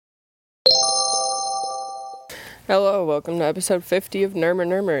Hello, welcome to episode 50 of Nurmer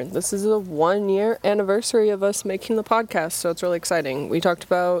Nurmer. This is a 1-year anniversary of us making the podcast, so it's really exciting. We talked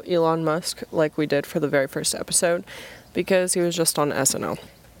about Elon Musk like we did for the very first episode because he was just on SNL.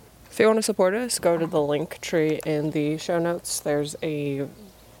 If you want to support us, go to the link tree in the show notes. There's all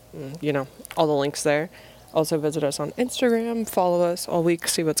the links there. Also visit us on Instagram, follow us all week,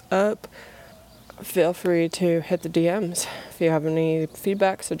 see what's up. Feel free to hit the DMs. If you have any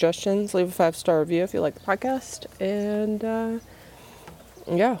feedback, suggestions, leave a 5-star review if you like the podcast. And,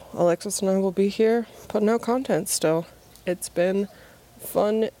 Alexis and I will be here putting out content still. It's been a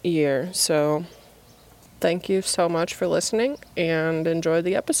fun year, so thank you so much for listening and enjoy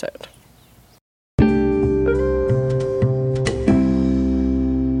the episode.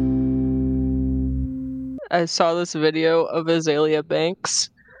 I saw this video of Azealia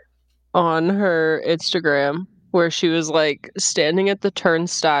Banks on her Instagram where she was like standing at the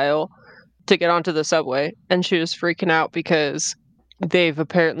turnstile to get onto the subway, and she was freaking out because they've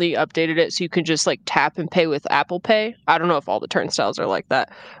apparently updated it so you can just like tap and pay with Apple Pay. I don't know if all the turnstiles are like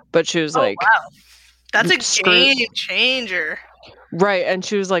that, but she was like, wow, that's a game changer. Right, and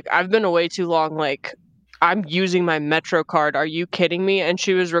she was like, I've been away too long, like I'm using my Metro card, are you kidding me? And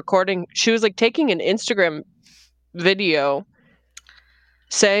she was like taking an Instagram video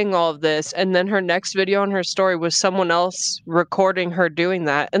saying all of this, and then her next video on her story was someone else recording her doing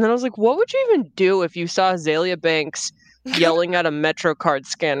that. And then I was like, what would you even do if you saw Azealia Banks yelling at a Metro card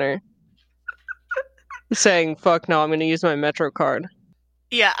scanner saying, fuck no, I'm going to use my Metro card?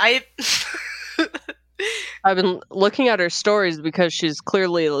 Yeah, I've been looking at her stories because she's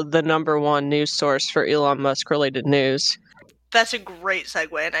clearly the number one news source for Elon Musk related news. That's a great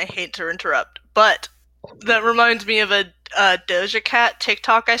segue, and I hate to interrupt, but that reminds me of a Doja Cat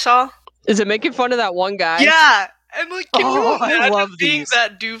TikTok I saw. Is it making fun of that one guy? Yeah! And like, can you I love imagine being these.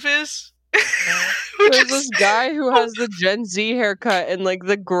 that doofus? There's this guy who has the Gen Z haircut and like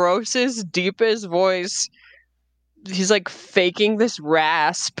the grossest, deepest voice. He's like faking this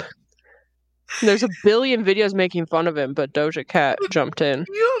rasp. There's a billion videos making fun of him, but Doja Cat jumped in.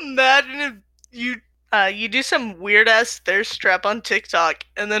 Can you imagine if you do some weird ass thirst trap on TikTok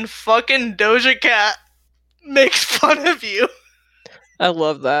and then fucking Doja Cat makes fun of you? I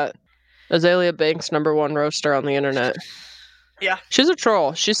love that. Azealia Banks, number one roaster on the internet. Yeah. She's a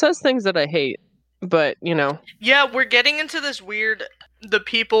troll. She says things that I hate, but, you know. Yeah, we're getting into this weird, the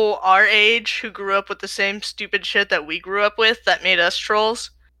people our age who grew up with the same stupid shit that we grew up with that made us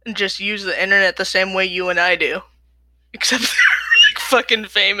trolls, and just use the internet the same way you and I do. Except they're like fucking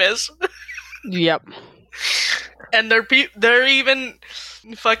famous. Yep. And they're even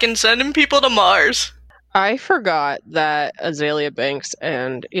fucking sending people to Mars. I forgot that Azealia Banks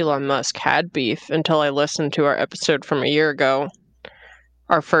and Elon Musk had beef until I listened to our episode from a year ago.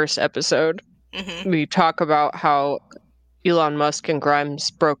 Our first episode. Mm-hmm. We talk about how Elon Musk and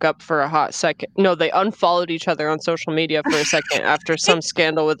Grimes broke up for a hot second. No, they unfollowed each other on social media for a second after some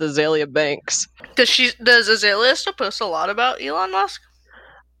scandal with Azealia Banks. Does Azealia still post a lot about Elon Musk?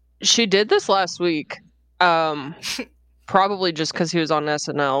 She did this last week. Probably just because he was on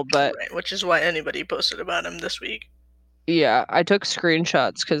SNL, but... Right, which is why anybody posted about him this week. Yeah, I took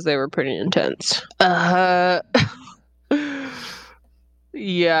screenshots because they were pretty intense. Yeah,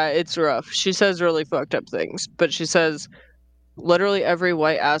 it's rough. She says really fucked up things, but she says literally every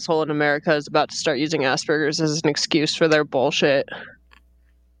white asshole in America is about to start using Asperger's as an excuse for their bullshit.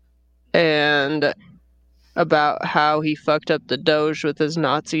 And about how he fucked up the Doge with his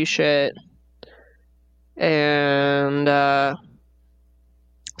Nazi shit. And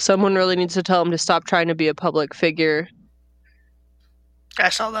someone really needs to tell him to stop trying to be a public figure. I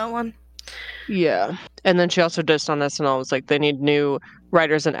saw that one. Yeah. And then she also dissed on SNL. It was like they need new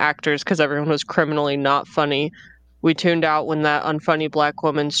writers and actors because everyone was criminally not funny. We tuned out when that unfunny black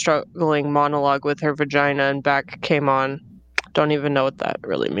woman struggling monologue with her vagina and back came on. Don't even know what that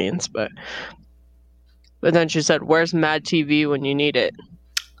really means, but then she said, where's Mad TV when you need it?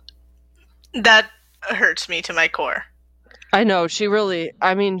 That hurts me to my core. I know, she really,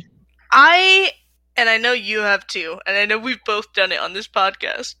 I mean... And I know you have too, and I know we've both done it on this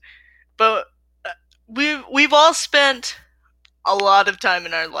podcast, but we've all spent a lot of time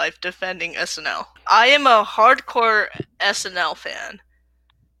in our life defending SNL. I am a hardcore SNL fan.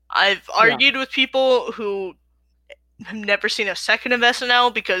 I've argued with people who have never seen a second of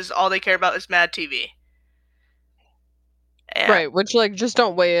SNL because all they care about is Mad TV. And right, which, like, just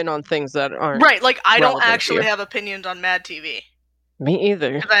don't weigh in on things that aren't... Right, like, I don't relevant to actually you. have opinions on Mad TV. Me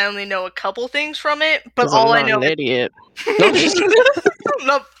either. Because I only know a couple things from it, but 'Cause all I'm I not know an is... idiot. I'm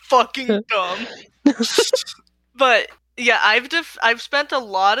not fucking dumb. But, yeah, I've spent a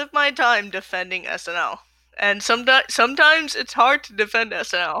lot of my time defending SNL. And sometimes it's hard to defend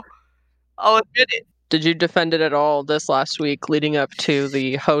SNL. I'll admit it. Did you defend it at all this last week leading up to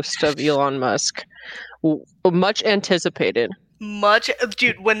the host of Elon Musk? Much anticipated.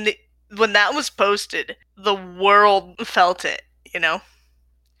 Dude, when that was posted, the world felt it, you know?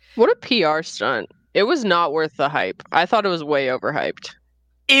 What a PR stunt. It was not worth the hype. I thought it was way overhyped.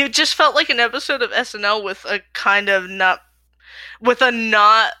 It just felt like an episode of SNL with a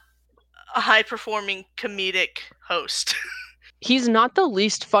not high performing comedic host. He's not the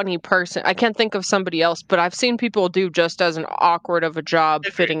least funny person. I can't think of somebody else, but I've seen people do just as an awkward of a job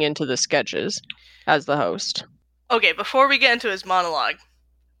fitting into the sketches as the host. Okay, before we get into his monologue,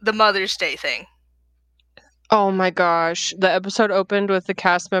 the Mother's Day thing. Oh my gosh. The episode opened with the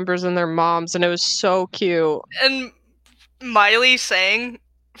cast members and their moms, and it was so cute. And Miley sang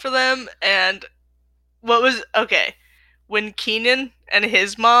for them, and when Kenan and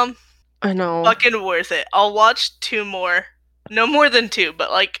his mom, I know. fucking worth it. I'll watch 2 more. No more than 2, but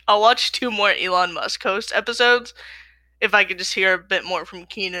I'll watch 2 more Elon Musk host episodes if I could just hear a bit more from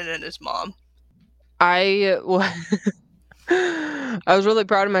Kenan and his mom. I was really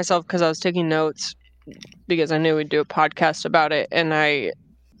proud of myself because I was taking notes because I knew we'd do a podcast about it, and I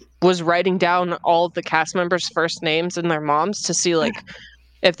was writing down all of the cast members' first names and their moms to see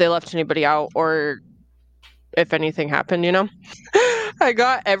if they left anybody out or if anything happened, you know? I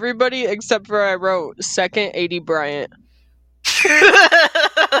got everybody except for I wrote second Aidy Bryant.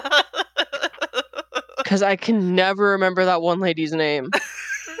 Because I can never remember that one lady's name.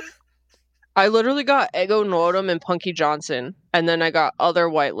 I literally got Ego Nordum and Punky Johnson, and then I got other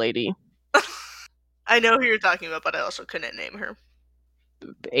white lady. I know who you're talking about, but I also couldn't name her.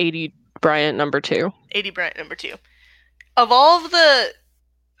 Aidy Bryant number 2. Aidy Bryant number 2. Of all of the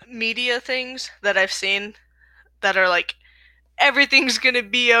media things that I've seen that are everything's gonna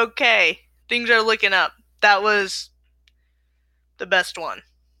be okay, things are looking up, that was the best one.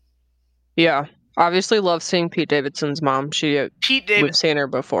 Yeah. Obviously love seeing Pete Davidson's mom. We've seen her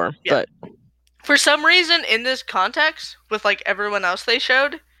before, yeah. But for some reason in this context, with everyone else they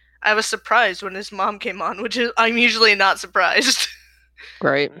showed, I was surprised when his mom came on, which is I'm usually not surprised.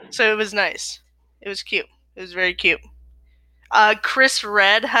 Right. So it was nice. It was cute. It was very cute. Chris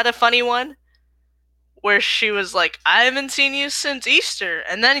Redd had a funny one where she was like, I haven't seen you since Easter,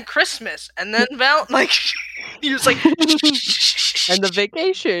 and then Christmas, and then he was like, and the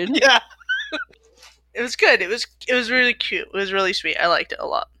vacation. Yeah. It was good. It was really cute. It was really sweet. I liked it a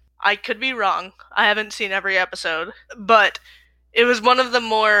lot. I could be wrong. I haven't seen every episode, but it was one of the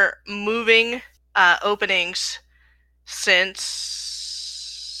more moving openings since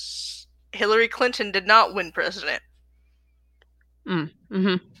Hillary Clinton did not win president.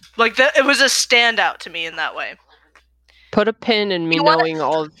 Mm-hmm. It was a standout to me in that way. Put a pin in me knowing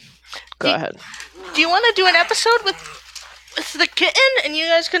all. Go ahead. Do you want to do an episode with the kitten, and you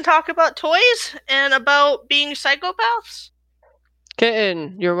guys can talk about toys and about being psychopaths?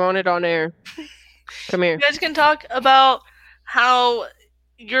 Kitten, you're wanted on air. Come here. You guys can talk about how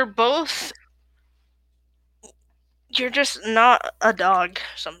you're just not a dog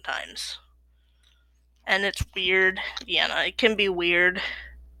sometimes. And it's weird, Vienna. It can be weird.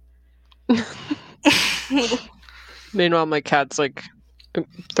 Meanwhile, my cat's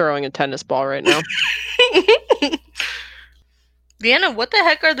throwing a tennis ball right now. Vienna, what the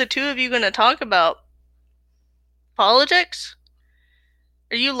heck are the two of you going to talk about? Politics?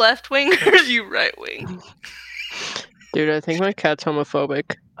 Are you left-wing or are you right-wing? Dude, I think my cat's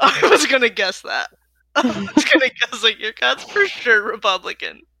homophobic. I was going to guess that. I was going to guess your cat's for sure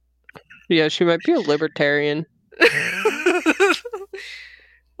Republican. Yeah, she might be a libertarian.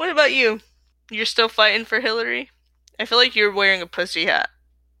 What about you? You're still fighting for Hillary? I feel like you're wearing a pussy hat.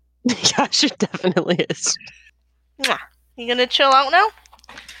 Yeah, she definitely is. You gonna chill out now?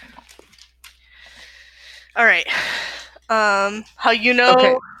 Alright. How you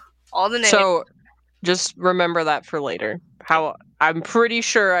know all the names. So, just remember that for later. How I'm pretty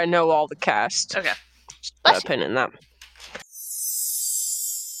sure I know all the cast. Okay. Put a pin in that.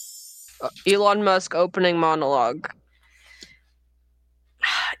 Elon Musk opening monologue.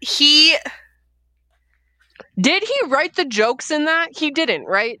 Did he write the jokes in that? He didn't,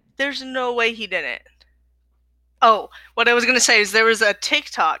 right? There's no way he didn't. Oh, what I was going to say is there was a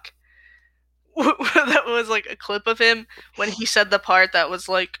TikTok that was a clip of him when he said the part that was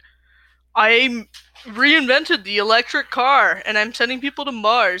I reinvented the electric car and I'm sending people to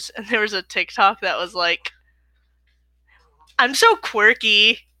Mars. And there was a TikTok that was I'm so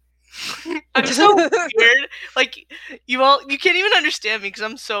quirky. I'm so weird. You can't even understand me because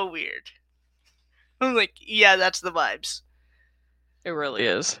I'm so weird. I'm yeah, that's the vibes. It really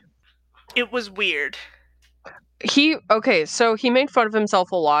is. It was weird. So he made fun of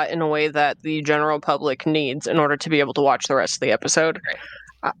himself a lot in a way that the general public needs in order to be able to watch the rest of the episode.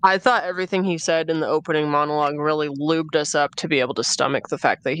 I thought everything he said in the opening monologue really lubed us up to be able to stomach the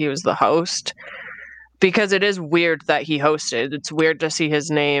fact that he was the host. Because it is weird that he hosted. It's weird to see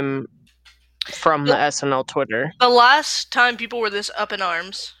his name from the SNL Twitter. The last time people were this up in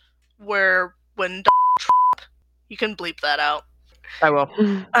arms were when you can bleep that out. I will.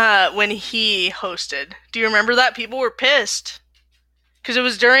 When he hosted. Do you remember that? People were pissed. Because it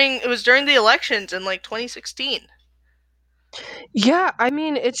was during the elections in like 2016. Yeah, I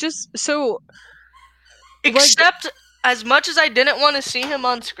mean, it's just so. Except, as much as I didn't want to see him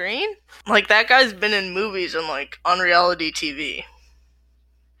on screen, like, that guy's been in movies and, like, on reality TV.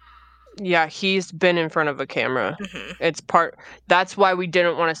 Yeah, he's been in front of a camera. Mm-hmm. That's why we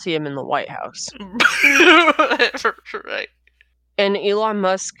didn't want to see him in the White House. Right. And Elon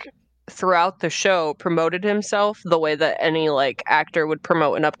Musk, throughout the show, promoted himself the way that any, like, actor would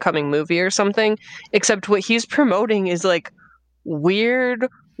promote an upcoming movie or something. Except what he's promoting is, like, weird,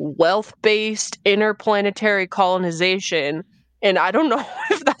 wealth-based interplanetary colonization, and I don't know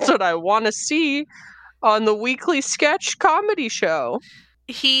if that's what I want to see on the weekly sketch comedy show.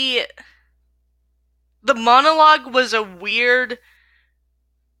 The monologue was a weird...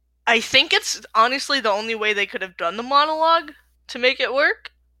 I think it's honestly the only way they could have done the monologue to make it work,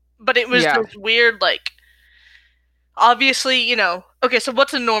 but it was this weird, like, obviously, you know, okay, so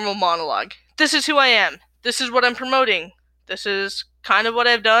what's a normal monologue? This is who I am. This is what I'm promoting. This is kind of what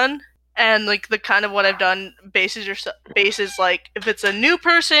I've done, and, like, the kind of what I've done bases, like, if it's a new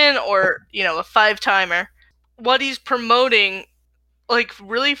person or, you know, a 5-timer, what he's promoting, like,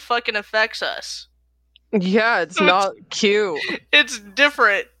 really fucking affects us. Yeah, it's not cute. It's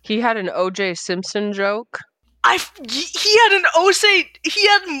different. He had an O.J. Simpson joke. He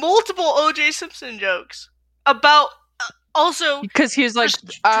had multiple O.J. Simpson jokes about... Also, because he's like,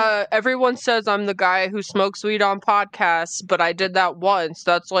 everyone says I'm the guy who smokes weed on podcasts, but I did that once.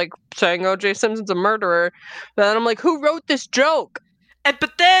 That's like saying O.J. Simpson's a murderer. But then I'm like, who wrote this joke?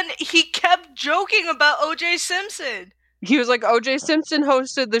 But then he kept joking about O.J. Simpson. He was like, O.J. Simpson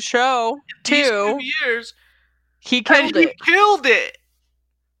hosted the show too. These 2 years, he killed it. He killed it.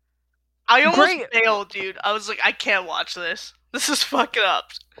 I almost failed, dude. I was like, I can't watch this. This is fucking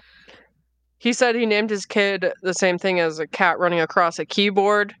up. He said he named his kid the same thing as a cat running across a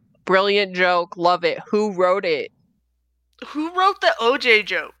keyboard. Brilliant joke. Love it. Who wrote it? Who wrote the OJ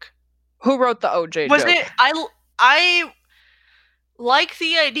joke? Who wrote the OJ joke? Was it... I like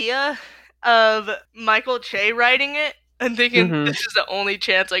the idea of Michael Che writing it and thinking, this is the only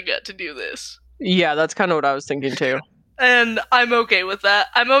chance I get to do this. Yeah, that's kind of what I was thinking too. And I'm okay with that.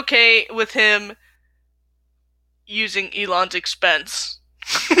 I'm okay with him using Elon's expense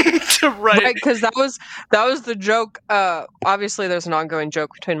to write. Right, because that was the joke. Obviously, there's an ongoing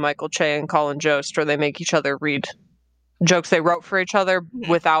joke between Michael Che and Colin Jost where they make each other read jokes they wrote for each other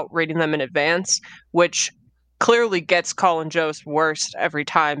without reading them in advance, which clearly gets Colin Jost worse every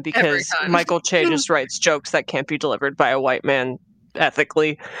time because Michael Che just writes jokes that can't be delivered by a white man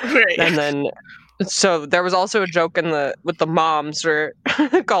ethically. Right. And then... So there was also a joke with the moms where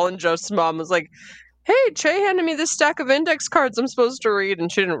Colin Jost's mom was like, hey, Che handed me this stack of index cards I'm supposed to read,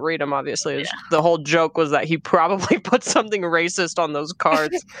 and she didn't read them, obviously. Yeah. The whole joke was that he probably put something racist on those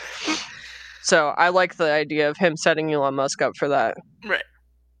cards. So I like the idea of him setting Elon Musk up for that. Right.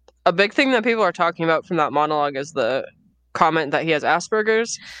 A big thing that people are talking about from that monologue is the comment that he has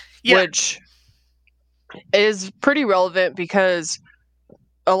Asperger's, which is pretty relevant because...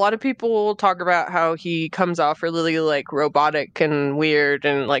 a lot of people talk about how he comes off really, like, robotic and weird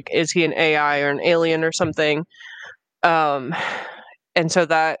and, like, is he an AI or an alien or something? And so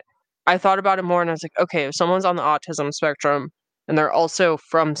that I thought about it more and I was like, okay, if someone's on the autism spectrum and they're also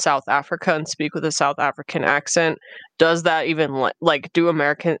from South Africa and speak with a South African accent, does that even, like, do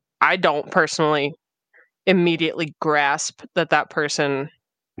American... I don't personally immediately grasp that person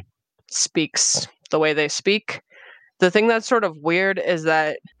speaks the way they speak. The thing that's sort of weird is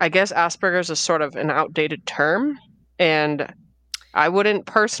that I guess Asperger's is sort of an outdated term, and I wouldn't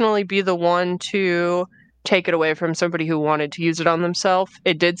personally be the one to take it away from somebody who wanted to use it on themselves.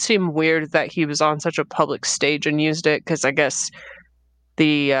 It did seem weird that he was on such a public stage and used it, because I guess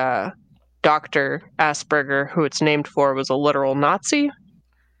the Dr. Asperger, who it's named for, was a literal Nazi.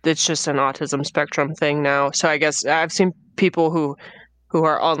 It's just an autism spectrum thing now. So I guess I've seen people who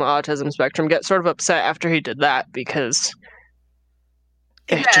are on the autism spectrum get sort of upset after he did that because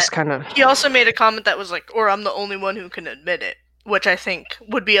it just kind of... He also made a comment that was like, or I'm the only one who can admit it, which I think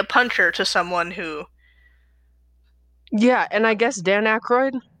would be a puncher to someone who... Yeah, and I guess Dan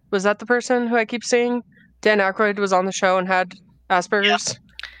Aykroyd, was that the person who I keep seeing? Dan Aykroyd was on the show and had Asperger's,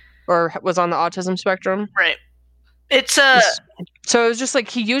 or was on the autism spectrum. Right. It's So it was just like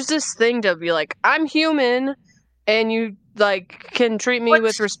he used this thing to be like, I'm human, and you like can treat me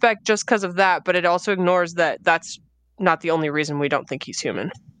with respect just because of that. But it also ignores that that's not the only reason we don't think he's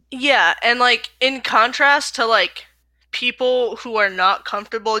human. Yeah, and like in contrast to like people who are not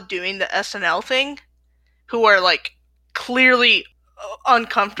comfortable doing the SNL thing, who are like clearly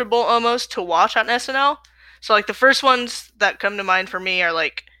uncomfortable almost to watch on SNL. So like the first ones that come to mind for me are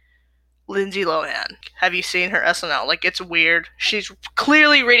like Lindsay Lohan. Have you seen her SNL? Like it's weird. She's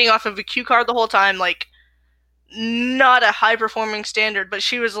clearly reading off of a cue card the whole time, like not a high performing standard, but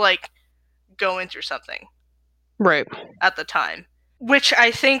she was like going through something. Right. At the time. Which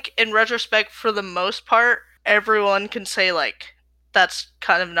I think in retrospect for the most part, everyone can say like that's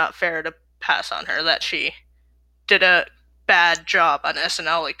kind of not fair to pass on her, that she did a bad job on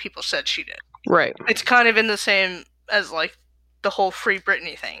SNL like people said she did. Right. It's kind of in the same as like the whole Free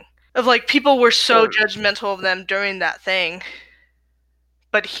Britney thing. Of like people were so judgmental of them during that thing,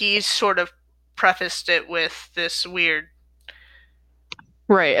 but he's sort of prefaced it with this weird.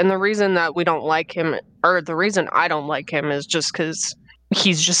 Right, and the reason that we don't like him, or the reason I don't like him, is just because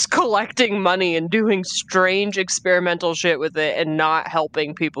he's just collecting money and doing strange experimental shit with it and not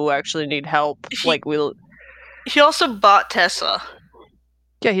helping people who actually need help. He also bought Tesla.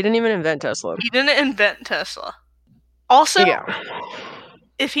 Yeah, he didn't even invent Tesla. He didn't invent Tesla. Also, yeah.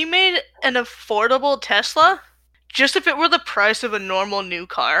 If he made an affordable Tesla, just if it were the price of a normal new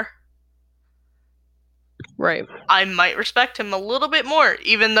car, right, I might respect him a little bit more,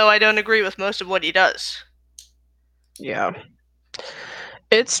 even though I don't agree with most of what he does. Yeah.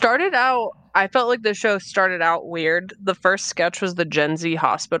 It started out, I felt like the show started out weird. The first sketch was the Gen Z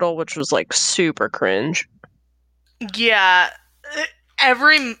hospital, which was like super cringe. Yeah.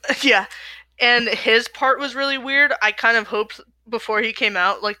 And his part was really weird. I kind of hoped before he came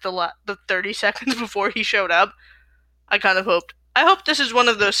out, like the 30 seconds before he showed up, I hope this is one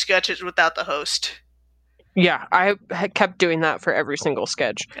of those sketches without the host. Yeah, I kept doing that for every single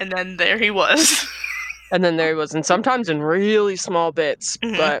sketch. And then there he was. And sometimes in really small bits,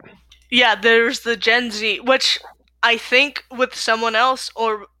 but... Yeah, there's the Gen Z, which I think with someone else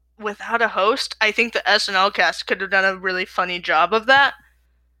or without a host, I think the SNL cast could have done a really funny job of that.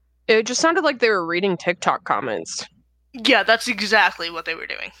 It just sounded like they were reading TikTok comments. Yeah, that's exactly what they were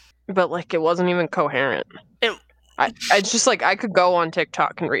doing. But, like, it wasn't even coherent. It's just, like, I could go on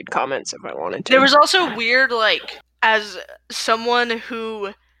TikTok and read comments if I wanted to. There was also weird, like, as someone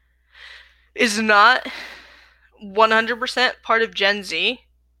who is not 100% part of Gen Z,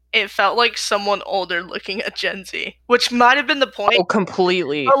 it felt like someone older looking at Gen Z, which might have been the point. Oh,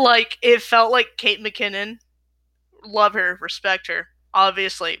 completely. But, like, it felt like Kate McKinnon. Love her, respect her.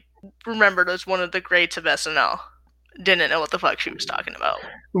 Obviously, remembered as one of the greats of SNL. Didn't know what the fuck she was talking about.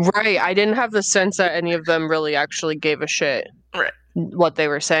 Right, I didn't have the sense that any of them really actually gave a shit what they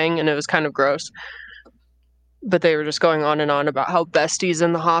were saying, and it was kind of gross. But they were just going on and on about how Bestie's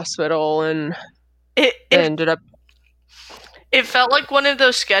in the hospital, and it ended up... It felt like one of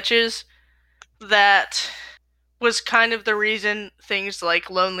those sketches that was kind of the reason things like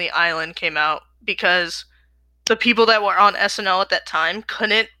Lonely Island came out, because the people that were on SNL at that time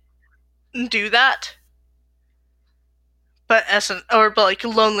couldn't do that. But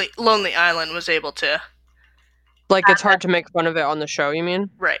Lonely Island was able to. Like, it's hard to make fun of it on the show, you mean?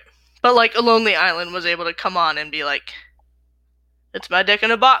 Right. But, like, a Lonely Island was able to come on and be like, it's my dick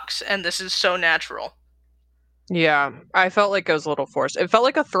in a box, and this is so natural. Yeah, I felt like it was a little forced. It felt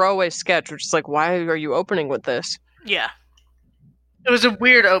like a throwaway sketch, which is like, why are you opening with this? Yeah. It was a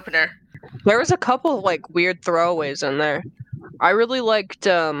weird opener. There was a couple of, like, weird throwaways in there. I really liked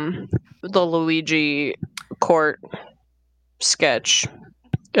the Luigi court sketch.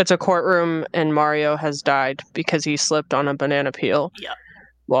 It's a courtroom and Mario has died because he slipped on a banana peel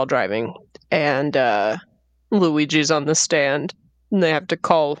while driving. And Luigi's on the stand and they have to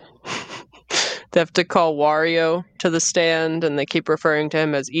call Wario to the stand, and they keep referring to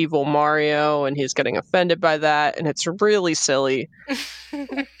him as Evil Mario, and he's getting offended by that, and it's really silly.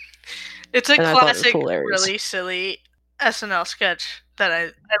 It's a classic, really silly SNL sketch that I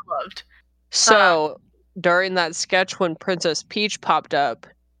loved. So, during that sketch when Princess Peach popped up,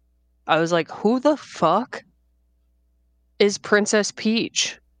 I was like, who the fuck is Princess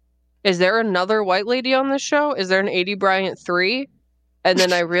Peach? Is there another white lady on this show? Is there an Aidy Bryant 3? And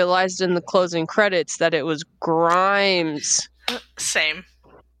then I realized in the closing credits that it was Grimes. Same.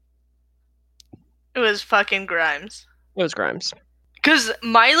 It was fucking Grimes. It was Grimes. Because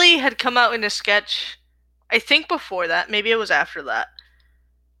Miley had come out in a sketch, I think before that, maybe it was after that,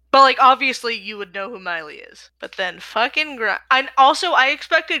 But, like, obviously you would know who Miley is. But then fucking Grimes. And also, I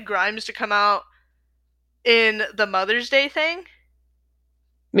expected Grimes to come out in the Mother's Day thing.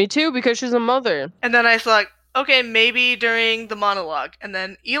 Me too, because she's a mother. And then I thought, okay, maybe during the monologue. And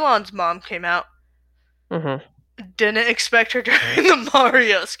then Elon's mom came out. Mm-hmm. Didn't expect her during the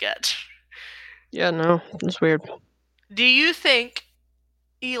Mario sketch. Yeah, no, it's weird. Do you think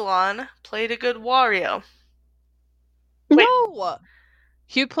Elon played a good Wario? Wait. No!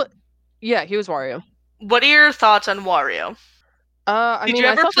 Yeah, he was Wario. What are your thoughts on Wario? Did you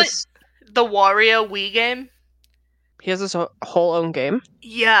ever play the Wario Wii game? He has his whole own game?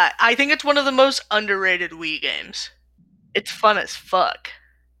 Yeah, I think it's one of the most underrated Wii games. It's fun as fuck.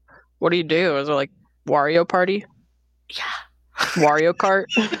 What do you do? Is it like Wario Party? Yeah. Wario Kart?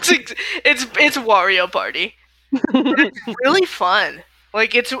 it's Wario Party. It's really fun.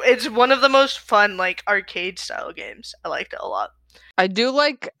 Like, it's one of the most fun, like, arcade style games. I liked it a lot. I do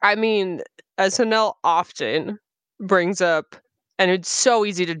SNL often brings up, and it's so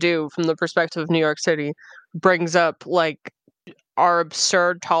easy to do from the perspective of New York City, brings up, like, our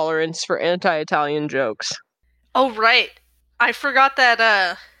absurd tolerance for anti-Italian jokes. Oh, right. I forgot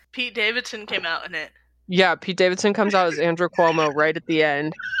that Pete Davidson came out in it. Yeah, Pete Davidson comes out as Andrew Cuomo right at the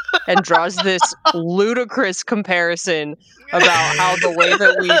end and draws this ludicrous comparison about how the way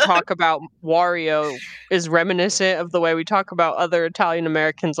that we talk about Wario is reminiscent of the way we talk about other Italian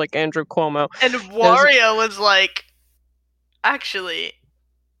Americans like Andrew Cuomo. And Wario was like, actually,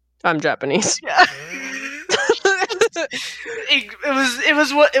 I'm Japanese. Yeah.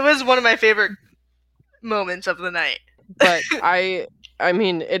 it was one of my favorite moments of the night. But I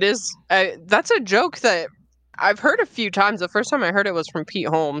mean, it is. That's a joke that I've heard a few times. The first time I heard it was from Pete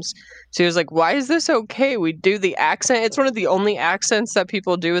Holmes. So he was like, "Why is this okay? We do the accent. It's one of the only accents that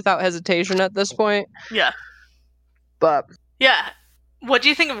people do without hesitation at this point." Yeah. But yeah, what do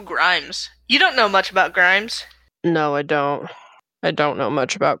you think of Grimes? You don't know much about Grimes. No, I don't. I don't know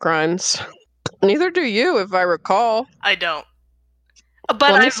much about Grimes. Neither do you, if I recall. I don't.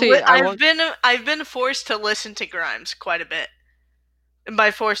 But I've been forced to listen to Grimes quite a bit. And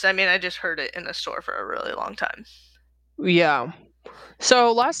by forced, I mean I just heard it in the store for a really long time. Yeah.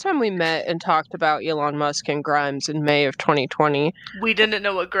 So last time we met and talked about Elon Musk and Grimes in May of 2020, we didn't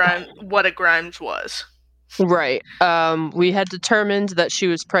know what a Grimes was. Right. We had determined that she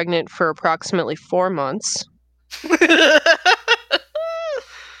was pregnant for approximately 4 months.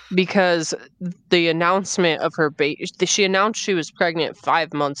 Because the announcement of her baby, she announced she was pregnant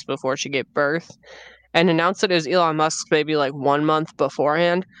 5 months before she gave birth, and announced it as Elon Musk's baby like 1 month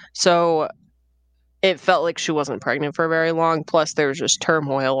beforehand. So it felt like she wasn't pregnant for very long. Plus, there was just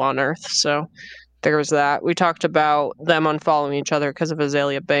turmoil on Earth. So there was that. We talked about them unfollowing each other because of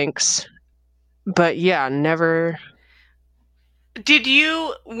Azalea Banks. But yeah, never. Did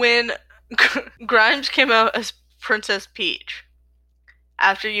you, when Grimes came out as Princess Peach,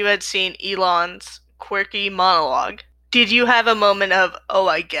 after you had seen Elon's quirky monologue, did you have a moment of, oh,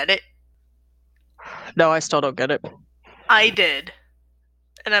 I get it? No, I still don't get it. I did.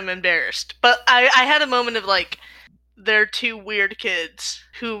 And I'm embarrassed. But I had a moment of, like, they're two weird kids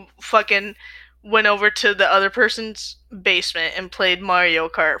who fucking went over to the other person's basement and played Mario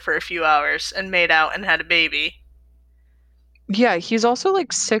Kart for a few hours and made out and had a baby. Yeah, he's also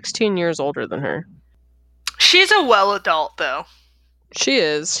like 16 years older than her. She's a well adult, though. She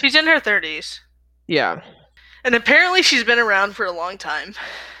is. She's in her 30s. Yeah. And apparently she's been around for a long time.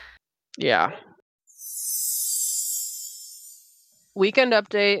 Yeah. Weekend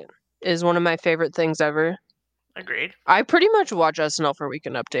Update is one of my favorite things ever. Agreed. I pretty much watch SNL for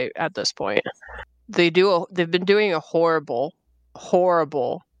Weekend Update at this point. They've been doing a horrible,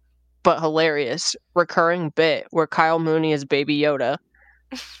 but hilarious recurring bit where Kyle Mooney is Baby Yoda.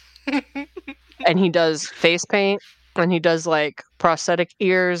 And he does face paint, and he does like prosthetic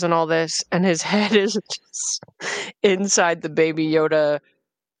ears and all this, and his head is just inside the Baby Yoda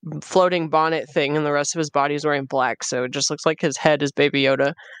floating bonnet thing, and the rest of his body is wearing black, so it just looks like his head is Baby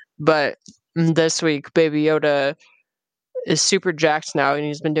Yoda. But this week, Baby Yoda is super jacked now, and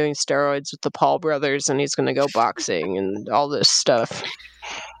he's been doing steroids with the Paul brothers, and he's going to go boxing and all this stuff.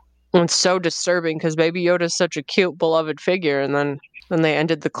 And it's so disturbing because Baby Yoda is such a cute, beloved figure, and then they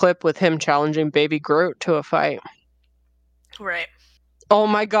ended the clip with him challenging Baby Groot to a fight. Right. Oh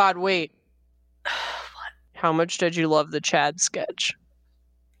my god, wait. What? How much did you love the Chad sketch?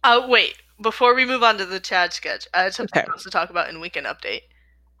 Wait. Before we move on to the Chad sketch, I have something else to talk about in Weekend Update.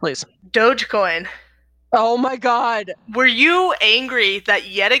 Please. Dogecoin. Oh my god. Were you angry that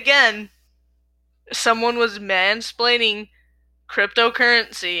yet again someone was mansplaining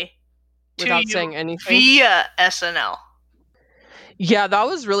cryptocurrency without saying anything via SNL? Yeah, that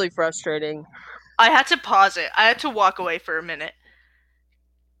was really frustrating. I had to pause it. I had to walk away for a minute.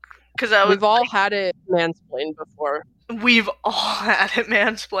 Because We've all had it mansplained before. We've all had it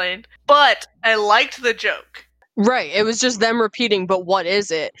mansplained. But I liked the joke. Right. It was just them repeating, but what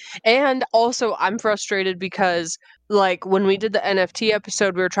is it? And also, I'm frustrated because, like, when we did the NFT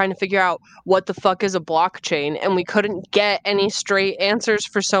episode, we were trying to figure out what the fuck is a blockchain, and we couldn't get any straight answers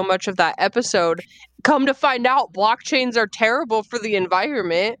for so much of that episode. Come to find out, blockchains are terrible for the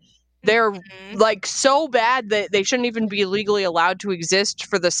environment. They're, like, so bad that they shouldn't even be legally allowed to exist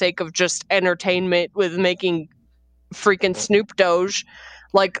for the sake of just entertainment with making freaking Snoop Doge.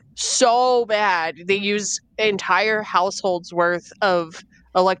 Like, so bad. They use entire households worth of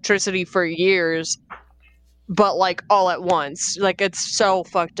electricity for years, but like all at once. Like, it's so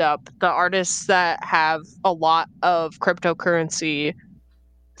fucked up. The artists that have a lot of cryptocurrency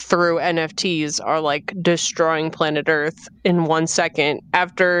through NFTs are like destroying planet Earth in 1 second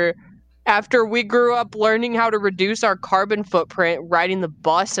after we grew up learning how to reduce our carbon footprint, riding the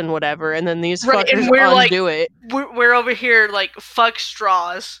bus and whatever, and then these fuckers and we're undo it. We're over here like, fuck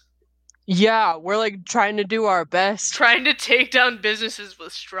straws. Yeah, we're like trying to do our best. Trying to take down businesses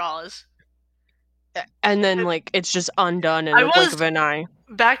with straws. And then like it's just undone in the blink of an eye.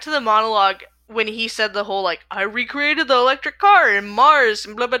 Back to the monologue when he said the whole like, I recreated the electric car in Mars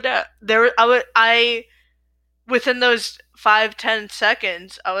and blah blah blah. I within those 5-10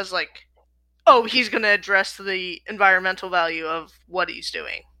 seconds, I was like, oh, he's gonna address the environmental value of what he's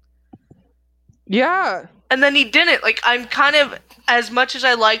doing. Yeah. And then he didn't. Like, I'm kind of, as much as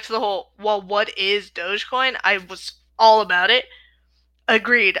I liked the whole, well, what is Dogecoin? I was all about it.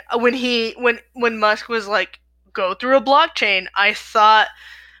 Agreed. When Musk was like, go through a blockchain, I thought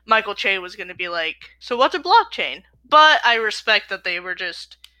Michael Che was gonna be like, so what's a blockchain? But I respect that they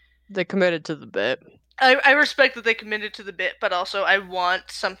committed to the bit. I respect that they committed to the bit, but also I want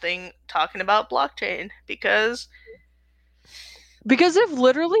something talking about blockchain because if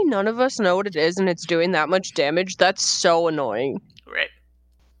literally none of us know what it is and it's doing that much damage, that's so annoying. Right.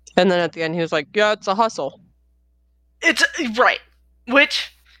 And then at the end he was like, yeah, it's a hustle. It's right.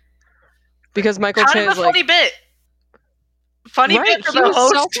 Which because Michael Che is funny bit. Funny right, bit for the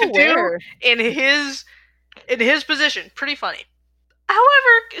host to do in his position. Pretty funny.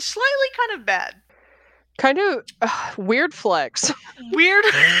 However, slightly kind of bad. Kind of weird flex. Weird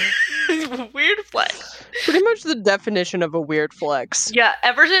flex. Pretty much the definition of a weird flex. Yeah,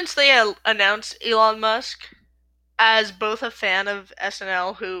 ever since they announced Elon Musk as both a fan of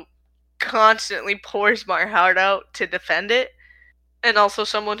SNL who constantly pours my heart out to defend it, and also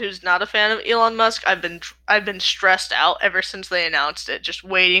someone who's not a fan of Elon Musk, I've been stressed out ever since they announced it, just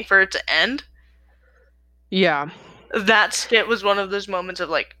waiting for it to end. Yeah. That skit was one of those moments of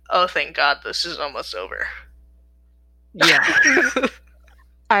like, oh, thank God, this is almost over. Yeah.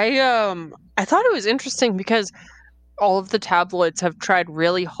 I thought it was interesting because all of the tabloids have tried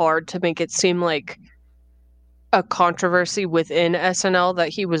really hard to make it seem like a controversy within SNL that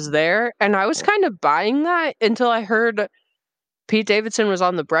he was there, and I was kind of buying that until I heard Pete Davidson was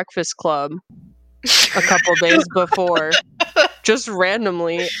on The Breakfast Club a couple days before, just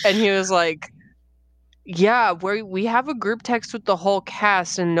randomly, and he was like, yeah, we have a group text with the whole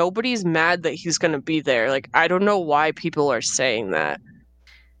cast and nobody's mad that he's gonna be there. Like, I don't know why people are saying that.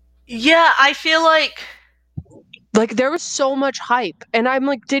 Yeah, I feel like there was so much hype, and I'm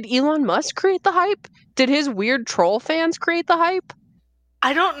like, did Elon Musk create the hype? Did his weird troll fans create the hype?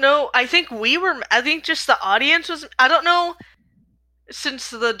 I don't know. I think just the audience was, I don't know, since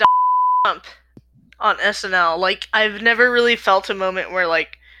the dump on SNL, like, I've never really felt a moment where,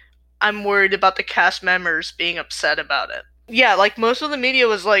 like, I'm worried about the cast members being upset about it. Yeah, like, most of the media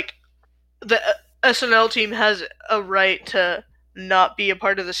was like, the SNL team has a right to not be a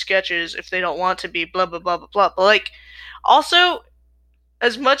part of the sketches if they don't want to be, blah, blah, blah, blah, blah. But, like, also,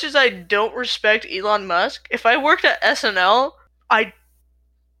 as much as I don't respect Elon Musk, if I worked at SNL, I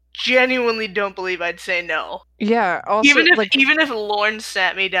genuinely don't believe I'd say no. Yeah, also, even if Lorne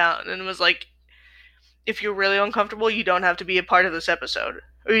sat me down and was like, if you're really uncomfortable, you don't have to be a part of this episode.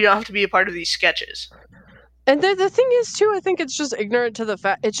 Or you don't have to be a part of these sketches. And the thing is, too, I think it's just ignorant to the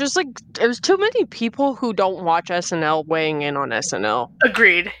fact, it's just like, there's too many people who don't watch SNL weighing in on SNL.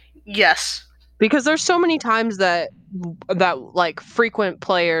 Agreed. Yes. Because there's so many times that like frequent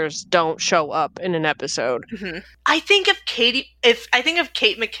players don't show up in an episode. Mm-hmm. I think if Kate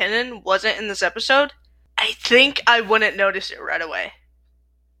McKinnon wasn't in this episode, I think I wouldn't notice it right away.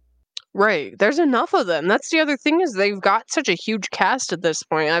 Right. There's enough of them. That's the other thing, is they've got such a huge cast at this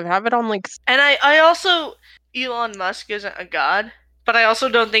point. I have it on like... And I also... Elon Musk isn't a god, but I also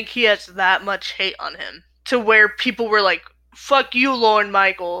don't think he has that much hate on him to where people were like, fuck you, Lorne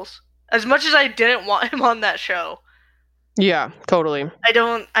Michaels. As much as I didn't want him on that show, Yeah, totally. I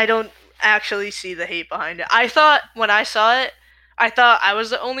don't actually see the hate behind it. I thought when I saw it, I thought I was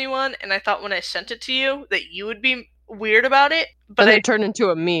the only one, and I thought when I sent it to you that you would be weird about it. But then it turned into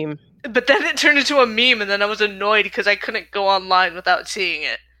a meme. But then it turned into a meme, and then I was annoyed because I couldn't go online without seeing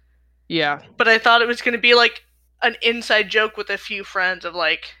it. Yeah. But I thought it was going to be like an inside joke with a few friends of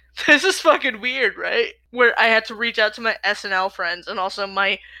like, this is fucking weird, right? Where I had to reach out to my SNL friends and also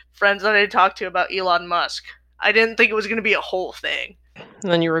my friends that I talked to about Elon Musk. I didn't think it was going to be a whole thing.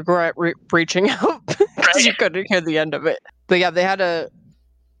 And then you regret reaching out because you couldn't hear the end of it. But yeah, they had a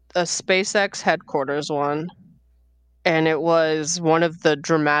SpaceX headquarters one, and it was one of the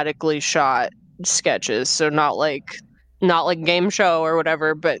dramatically shot sketches. So not like game show or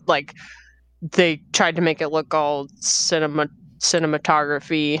whatever, but like they tried to make it look all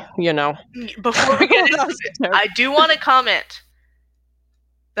cinematography, you know. Before we get into it, I do want to comment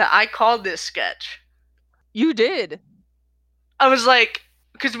that I called this sketch. You did. I was like,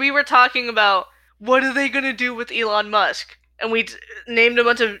 because we were talking about what are they going to do with Elon Musk? And we named a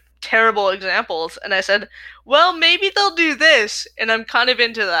bunch of terrible examples. And I said, well, maybe they'll do this. And I'm kind of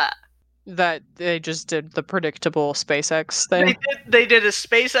into that. That they just did the predictable SpaceX thing. They did a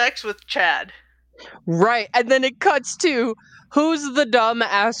SpaceX with Chad. Right. And then it cuts to who's the dumb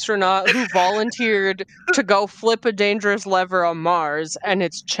astronaut who volunteered to go flip a dangerous lever on Mars? And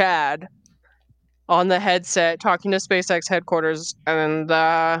it's Chad on the headset talking to SpaceX headquarters. And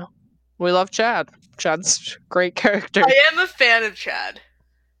we love Chad. Chad's a great character. I am a fan of Chad.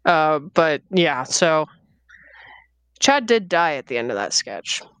 But yeah, so Chad did die at the end of that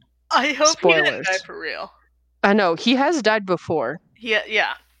sketch. I hope he didn't die for real. I know. He has died before.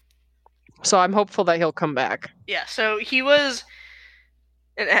 Yeah. So I'm hopeful that he'll come back. Yeah, so he was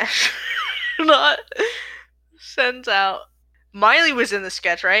an astronaut sends out. Miley was in the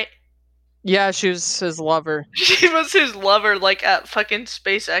sketch, right? Yeah, she was his lover. She was his lover, like, at fucking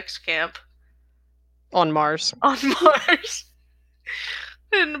SpaceX camp. On Mars. On Mars.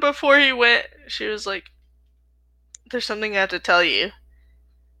 And before he went, she was like, there's something I have to tell you.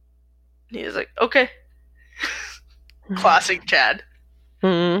 And he was like, okay. Classic Chad.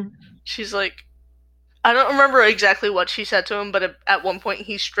 Mm-hmm. She's like, I don't remember exactly what she said to him, but at one point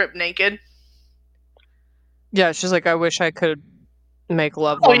he stripped naked. Yeah, she's like, I wish I could make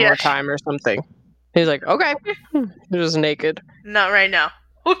love one more time or something. He's like, okay. He was naked. Not right now.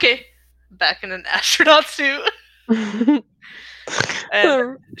 Okay. Back in an astronaut suit.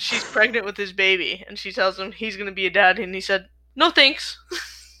 And she's pregnant with his baby, and she tells him he's gonna be a dad, and he said, no thanks.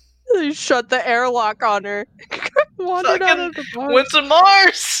 He shut the airlock on her. Wandered out of the Mars. Went to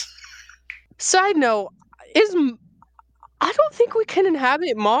Mars! Side note, I don't think we can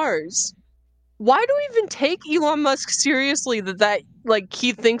inhabit Mars. Why do we even take Elon Musk seriously that like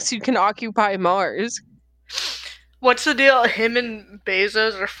he thinks he can occupy Mars? What's the deal? Him and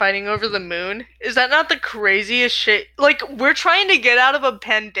Bezos are fighting over the moon? Is that not the craziest shit? Like, we're trying to get out of a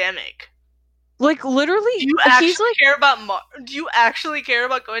pandemic. Like, literally, do you actually care about Do you actually care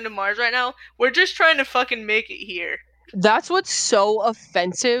about going to Mars right now? We're just trying to fucking make it here. That's what's so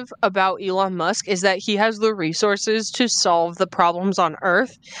offensive about Elon Musk is that he has the resources to solve the problems on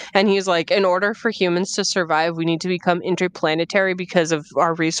Earth. And he's like, in order for humans to survive, we need to become interplanetary because of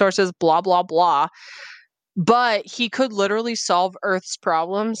our resources, blah, blah, blah. But he could literally solve Earth's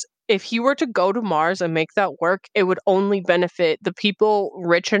problems. If he were to go to Mars and make that work, it would only benefit the people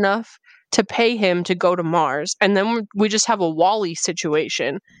rich enough to pay him to go to Mars. And then we just have a WALL-E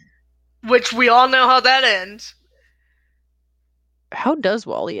situation. Which we all know how that ends. How does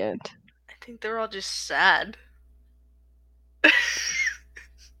WALL-E end? I think they're all just sad.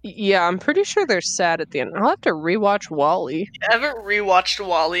 Yeah, I'm pretty sure they're sad at the end. I'll have to rewatch WALL-E. I haven't rewatched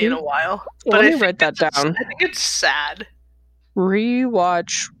WALL-E in a while. Let me write that down. I think it's sad.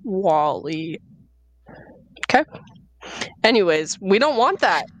 Rewatch WALL-E. Okay. Anyways, we don't want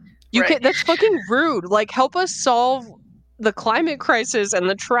that. That's fucking rude. Like, help us solve the climate crisis and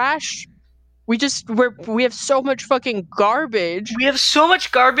the trash. We have so much fucking garbage. We have so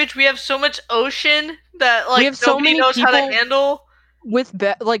much garbage. We have so much ocean that like nobody knows how to handle. With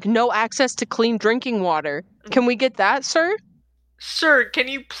no access to clean drinking water. Can we get that, sir? Sir, can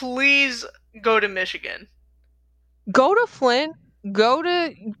you please go to Michigan? Go to Flint.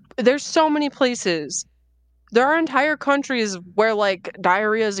 There's so many places. There are entire countries where like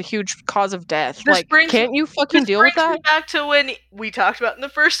diarrhea is a huge cause of death. Can't you fucking deal with that? Me back to when we talked about in the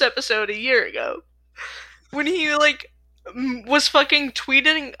first episode a year ago, when he was fucking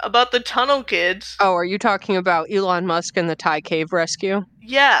tweeting about the tunnel kids. Oh, are you talking about Elon Musk and the Thai cave rescue?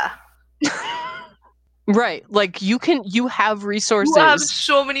 Yeah. Right. Like, you have resources. You have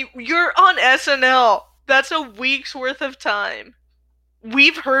so many. You're on SNL. That's a week's worth of time.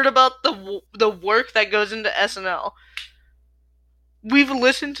 We've heard about the work that goes into SNL. We've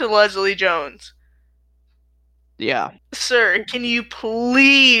listened to Leslie Jones. Yeah. Sir, can you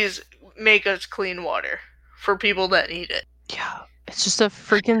please make us clean water for people that need it? Yeah. It's just a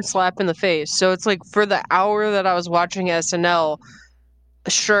freaking slap in the face. So it's like, for the hour that I was watching SNL,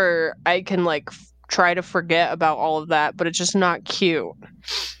 sure, I can like try to forget about all of that, but it's just not cute.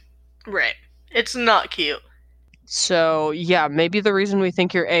 Right. It's not cute. So, yeah, maybe the reason we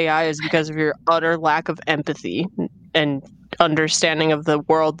think you're AI is because of your utter lack of empathy and understanding of the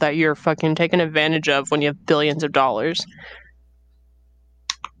world that you're fucking taking advantage of when you have billions of dollars.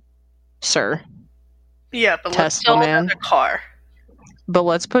 Sir. Yeah, but Tesla, let's sell man. another car. But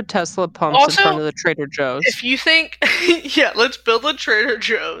let's put Tesla pumps Also, in front of the Trader Joe's. If you think, yeah, let's build a Trader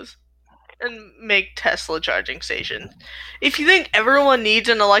Joe's and make Tesla charging stations. If you think everyone needs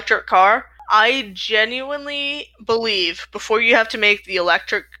an electric car, I genuinely believe before you have to make the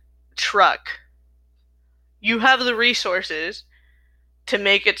electric truck, you have the resources to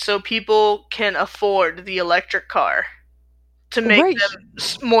make it so people can afford the electric car, to make Right. them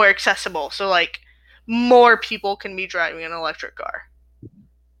more accessible. So, like, more people can be driving an electric car.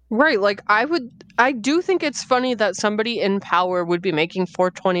 Right, like, I do think it's funny that somebody in power would be making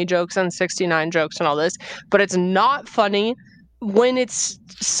 420 jokes and 69 jokes and all this, but it's not funny when it's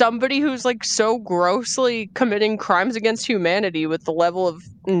somebody who's like so grossly committing crimes against humanity with the level of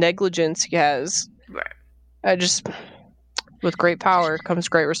negligence he has. Right. With great power comes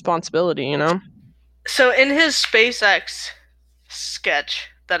great responsibility, you know? So in his SpaceX sketch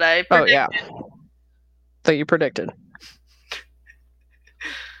that I predicted, Oh, yeah. That you predicted.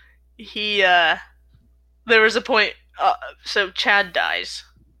 There was a point, so Chad dies,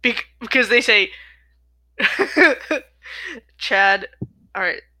 because they say, Chad,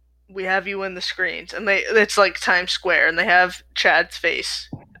 alright, we have you in the screens, and it's like Times Square, and they have Chad's face,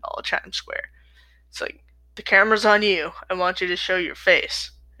 all Times Square. It's like, the camera's on you, I want you to show your face.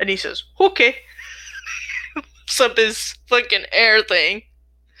 And he says, okay. Lifts up his fucking air thing,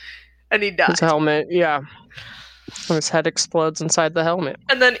 and he dies. His helmet, yeah. And his head explodes inside the helmet.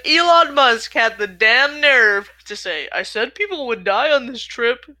 And then Elon Musk had the damn nerve to say, I said people would die on this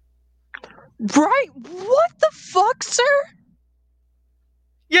trip. Right? What the fuck, sir?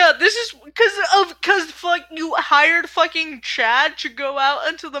 Yeah, this is because you hired fucking Chad to go out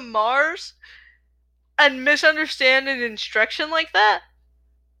into the Mars and misunderstand an instruction like that?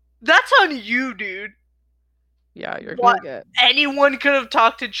 That's on you, dude. Yeah, you're gonna get... Anyone could have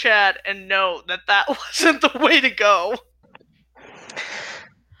talked to Chad and know that wasn't the way to go.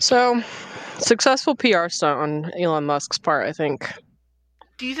 So, successful PR stunt on Elon Musk's part, I think.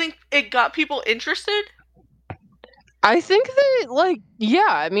 Do you think it got people interested? I think that, like, yeah,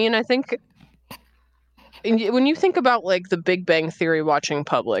 I mean, I think... When you think about, like, the Big Bang Theory watching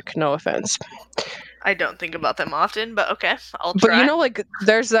public, no offense. I don't think about them often, but okay, I'll try. But, you know, like,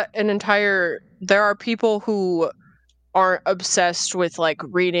 there's there are people who aren't obsessed with, like,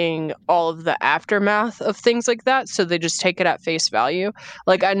 reading all of the aftermath of things like that, so they just take it at face value.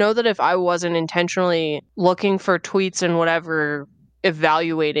 Like, I know that if I wasn't intentionally looking for tweets and whatever,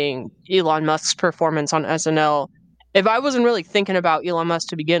 evaluating Elon Musk's performance on SNL, if I wasn't really thinking about Elon Musk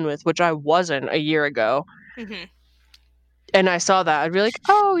to begin with, which I wasn't a year ago, and I saw that, I'd be like,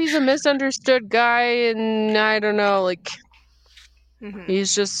 oh, he's a misunderstood guy, and I don't know, like,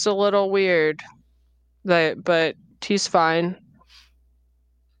 he's just a little weird. But he's fine.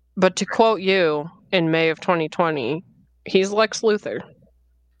 But to quote you, in May of 2020, he's Lex Luthor.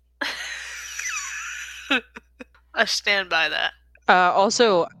 I stand by that.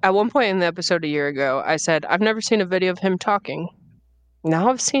 Also, at one point in the episode a year ago, I said, I've never seen a video of him talking. Now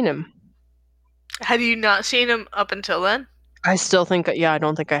I've seen him. Had you not seen him up until then? I still think, I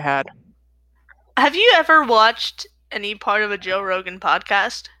don't think I had. Have you ever watched any part of a Joe Rogan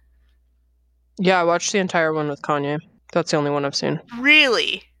podcast? Yeah, I watched the entire one with Kanye. That's the only one I've seen.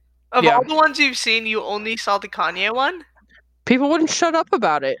 Really? Of all the ones you've seen, you only saw the Kanye one? People wouldn't shut up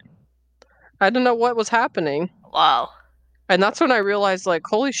about it. I didn't know what was happening. Wow. And that's when I realized, like,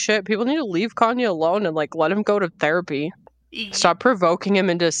 holy shit, people need to leave Kanye alone and, like, let him go to therapy. Stop provoking him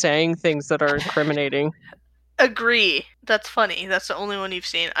into saying things that are incriminating. Agree. That's funny. That's the only one you've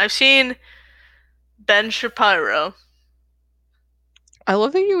seen. I've seen Ben Shapiro. I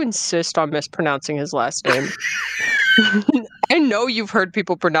love that you insist on mispronouncing his last name. I know you've heard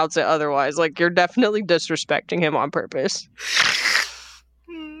people pronounce it otherwise. Like, you're definitely disrespecting him on purpose.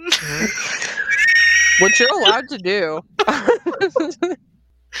 Mm-hmm. Which you're allowed to do.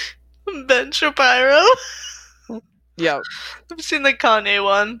 Ben Shapiro. Yep. I've seen the Kanye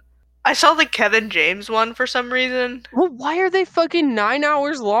one. I saw the Kevin James one for some reason. Well, why are they fucking 9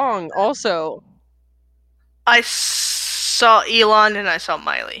 hours long? Also, I saw Elon and I saw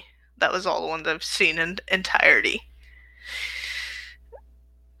Miley. That was all the ones I've seen in entirety.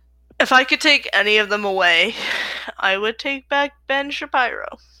 If I could take any of them away, I would take back Ben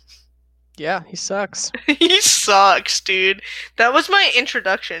Shapiro. yeah, he sucks. He sucks, dude. That was my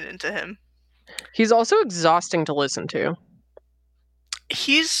introduction into him. He's also exhausting to listen to.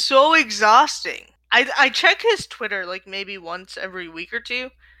 He's so exhausting. I check his Twitter like maybe once every week or two,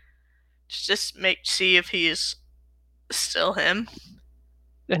 just see if he's still him.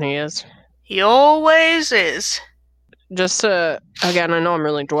 And he is. He always is. Just again, I know I'm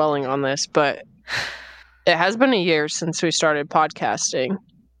really dwelling on this, but it has been a year since we started podcasting.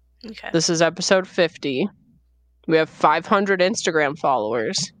 Okay. This is episode 50. We have 500 Instagram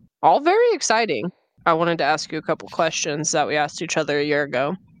followers. All very exciting. I wanted to ask you a couple questions that we asked each other a year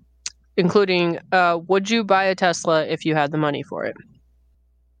ago, including, would you buy a Tesla if you had the money for it?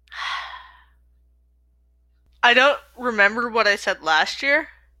 I don't remember what I said last year.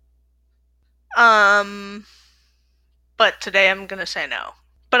 But today I'm gonna say no.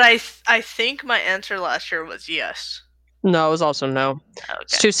 But I think my answer last year was yes. No, it was also no. Okay.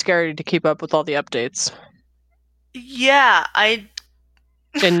 It's too scary to keep up with all the updates. Yeah,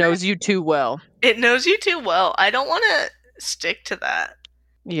 It knows you too well. It knows you too well. I don't want to stick to that.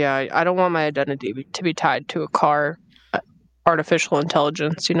 Yeah, I don't want my identity to be tied to a car, artificial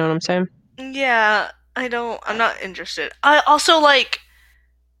intelligence. You know what I'm saying? Yeah, I'm not interested. I also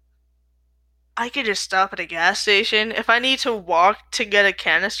I could just stop at a gas station. If I need to walk to get a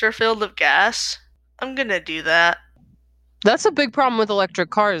canister filled of gas, I'm gonna do that. That's a big problem with electric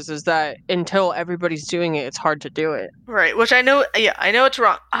cars, is that until everybody's doing it, it's hard to do it. Right, which I know, yeah, I know it's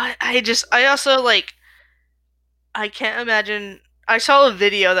wrong. I also, I can't imagine, I saw a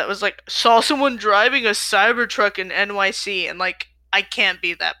video that was saw someone driving a Cybertruck in NYC, and I can't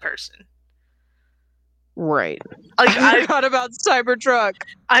be that person. Right. I forgot about Cybertruck.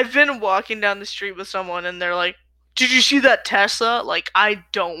 I've been walking down the street with someone, and they're like, "Did you see that Tesla?" I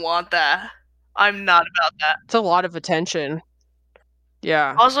don't want that. I'm not about that. It's a lot of attention.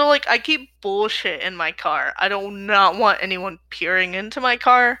 Yeah. Also, I keep bullshit in my car. I do not want anyone peering into my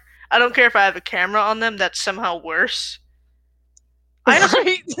car. I don't care if I have a camera on them. That's somehow worse. I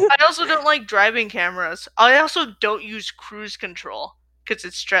also don't like driving cameras. I also don't use cruise control because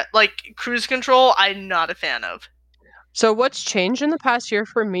it's cruise control. I'm not a fan of. So what's changed in the past year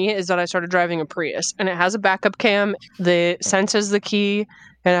for me is that I started driving a Prius, and it has a backup cam. The senses the key,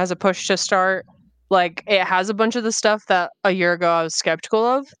 and it has a push to start. It has a bunch of the stuff that a year ago I was skeptical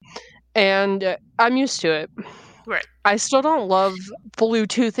of, and I'm used to it. Right. I still don't love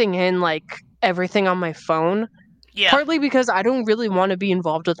Bluetoothing in everything on my phone. Yeah. Partly because I don't really want to be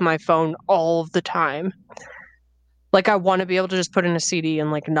involved with my phone all of the time. I want to be able to just put in a CD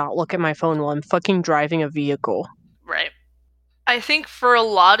and not look at my phone while I'm fucking driving a vehicle. Right. I think for a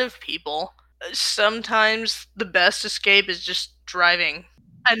lot of people, sometimes the best escape is just driving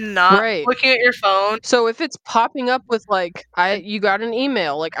and not looking at your phone. So if it's popping up with you got an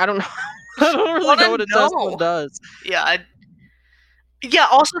email, I don't know. I don't really know what a Tesla does. Yeah. Yeah,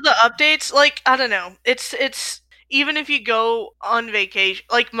 also the updates, I don't know. It's even if you go on vacation,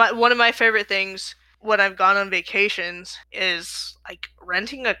 one of my favorite things when I've gone on vacations is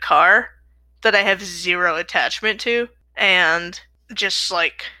renting a car that I have zero attachment to and just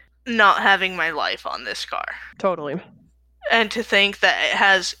not having my life on this car. Totally. And to think that it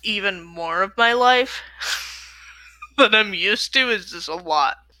has even more of my life than I'm used to is just a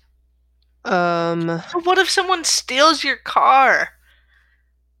lot. What if someone steals your car?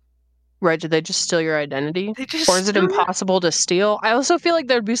 Right, did they just steal your identity? Or is it impossible to steal? I also feel like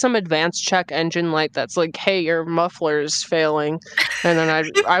there'd be some advanced check engine light that's hey, your muffler's failing. And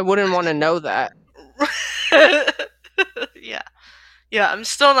then I wouldn't want to know that. Yeah. Yeah, I'm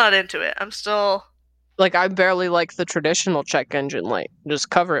still not into it. I'm still... I barely like the traditional check engine light.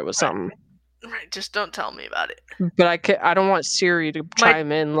 Just cover it with something. Right, just don't tell me about it. But I don't want Siri to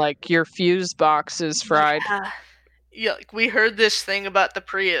chime in your fuse box is fried. Yeah, we heard this thing about the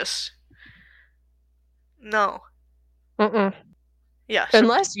Prius. No. Yeah.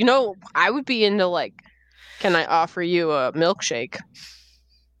 Unless, I would be into can I offer you a milkshake?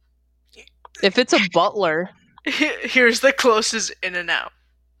 If it's a Butler. Here's the closest In-N-Out.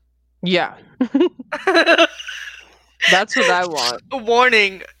 Yeah. That's what I want.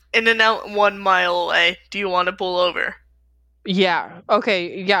 Warning, In-N-Out 1 mile away. Do you want to pull over? Yeah.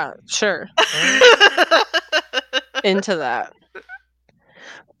 Okay, yeah, sure. Into that.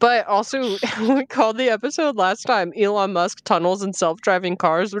 But also, we called the episode last time Elon Musk Tunnels and Self-Driving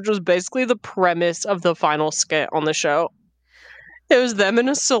Cars, which was basically the premise of the final skit on the show. It was them in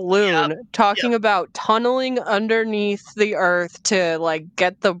a saloon talking about tunneling underneath the earth to, like,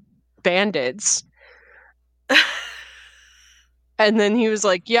 get the bandits. And then he was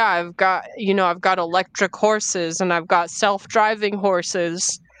like, yeah, I've got electric horses and I've got self-driving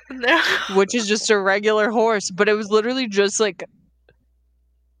horses, which is just a regular horse. But it was literally just, like,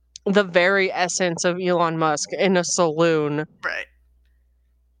 the very essence of Elon Musk in a saloon. Right.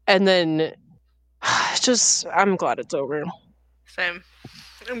 And then, I'm glad it's over. Same.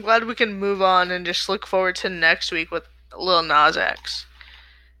 I'm glad we can move on and just look forward to next week with Lil Nas X.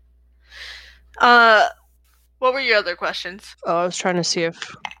 What were your other questions? Oh, I was trying to see if,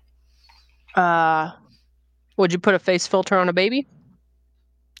 would you put a face filter on a baby?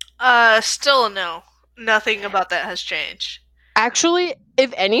 Still no. Nothing about that has changed. Actually,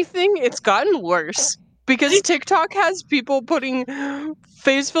 if anything, it's gotten worse. Because TikTok has people putting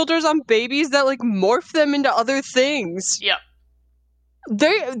face filters on babies that, like, morph them into other things. Yep.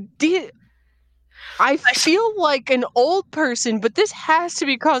 I feel like an old person, but this has to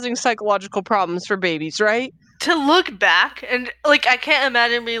be causing psychological problems for babies, right? To look back, and, like, I can't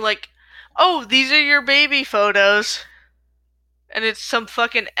imagine being like, oh, these are your baby photos. And it's some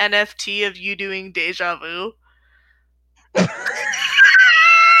fucking NFT of you doing deja vu.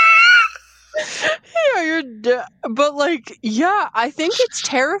 But, like, yeah, I think it's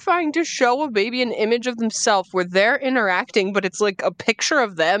terrifying to show a baby an image of themselves where they're interacting, but it's like a picture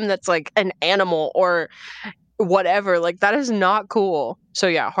of them that's like an animal or whatever. Like, that is not cool. So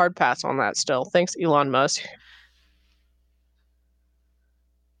yeah, hard pass on that still. Thanks, Elon Musk.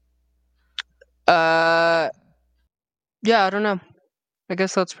 Yeah, I don't know. I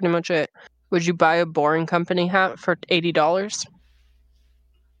guess that's pretty much it. Would you buy a Boring Company hat for $80?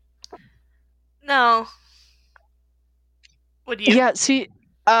 No. Would you? Yeah, see,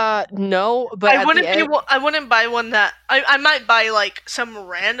 no, but I wouldn't buy one that I might buy, like, some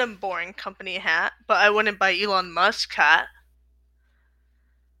random Boring Company hat, but I wouldn't buy Elon Musk hat.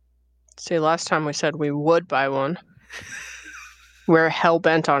 See, last time we said we would buy one. We're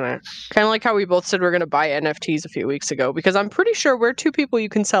hell-bent on it. Kind of like how we both said we're going to buy NFTs a few weeks ago, because I'm pretty sure we're two people you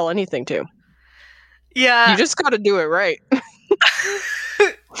can sell anything to. Yeah. You just got to do it right.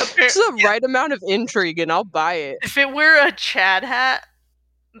 Just the right amount of intrigue, and I'll buy it. If it were a Chad hat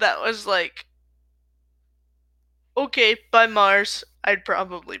that was like, okay, by Mars, I'd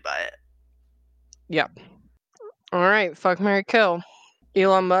probably buy it. Yep. All right, fuck, marry, kill.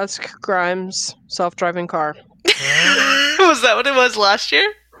 Elon Musk, Grimes, self-driving car. Was that what it was last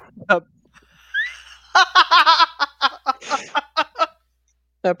year? Yep.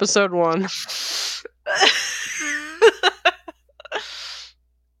 Episode 1.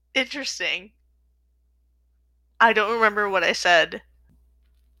 Interesting. I don't remember what I said.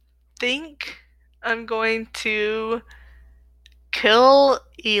 Think I'm going to kill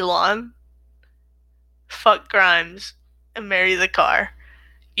Elon, fuck Grimes, and marry the car.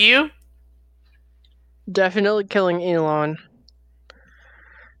 You? Definitely killing Elon.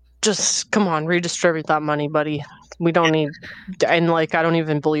 Just, come on, redistribute that money, buddy. We don't need... And, like, I don't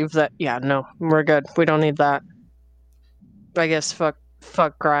even believe that... Yeah, no, we're good. We don't need that. I guess fuck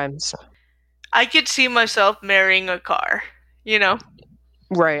Grimes. I could see myself marrying a car, you know?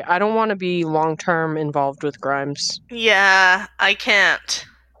 Right, I don't want to be long-term involved with Grimes. Yeah, I can't.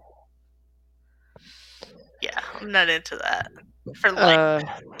 Yeah, I'm not into that. For like...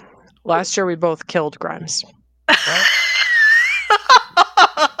 Last year we both killed Grimes.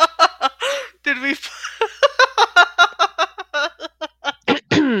 Did we...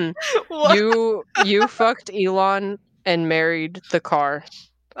 You fucked Elon and married the car.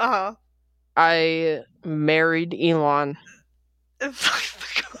 Uh-huh. I married Elon.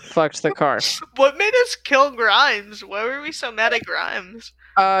 Fucked the car. What made us kill Grimes? Why were we so mad at Grimes?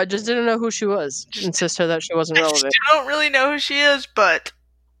 Just didn't know who she was. Insisted that she wasn't relevant. I don't really know who she is, but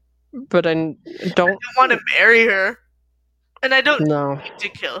I don't want to marry her. And I don't need to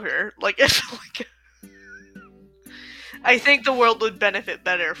kill her. Like, I think the world would benefit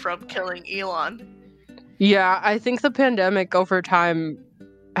better from killing Elon. Yeah, I think the pandemic over time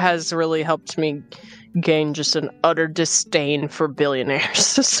has really helped me gain just an utter disdain for billionaires.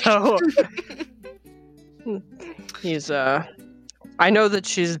 So he's I know that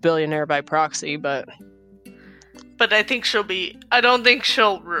she's a billionaire by proxy, but I think I don't think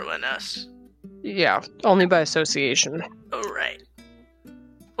she'll ruin us. Yeah, only by association. Oh, right.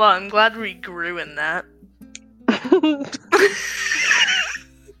 Well, I'm glad we grew in that.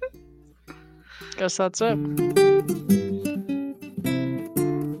 Guess that's it.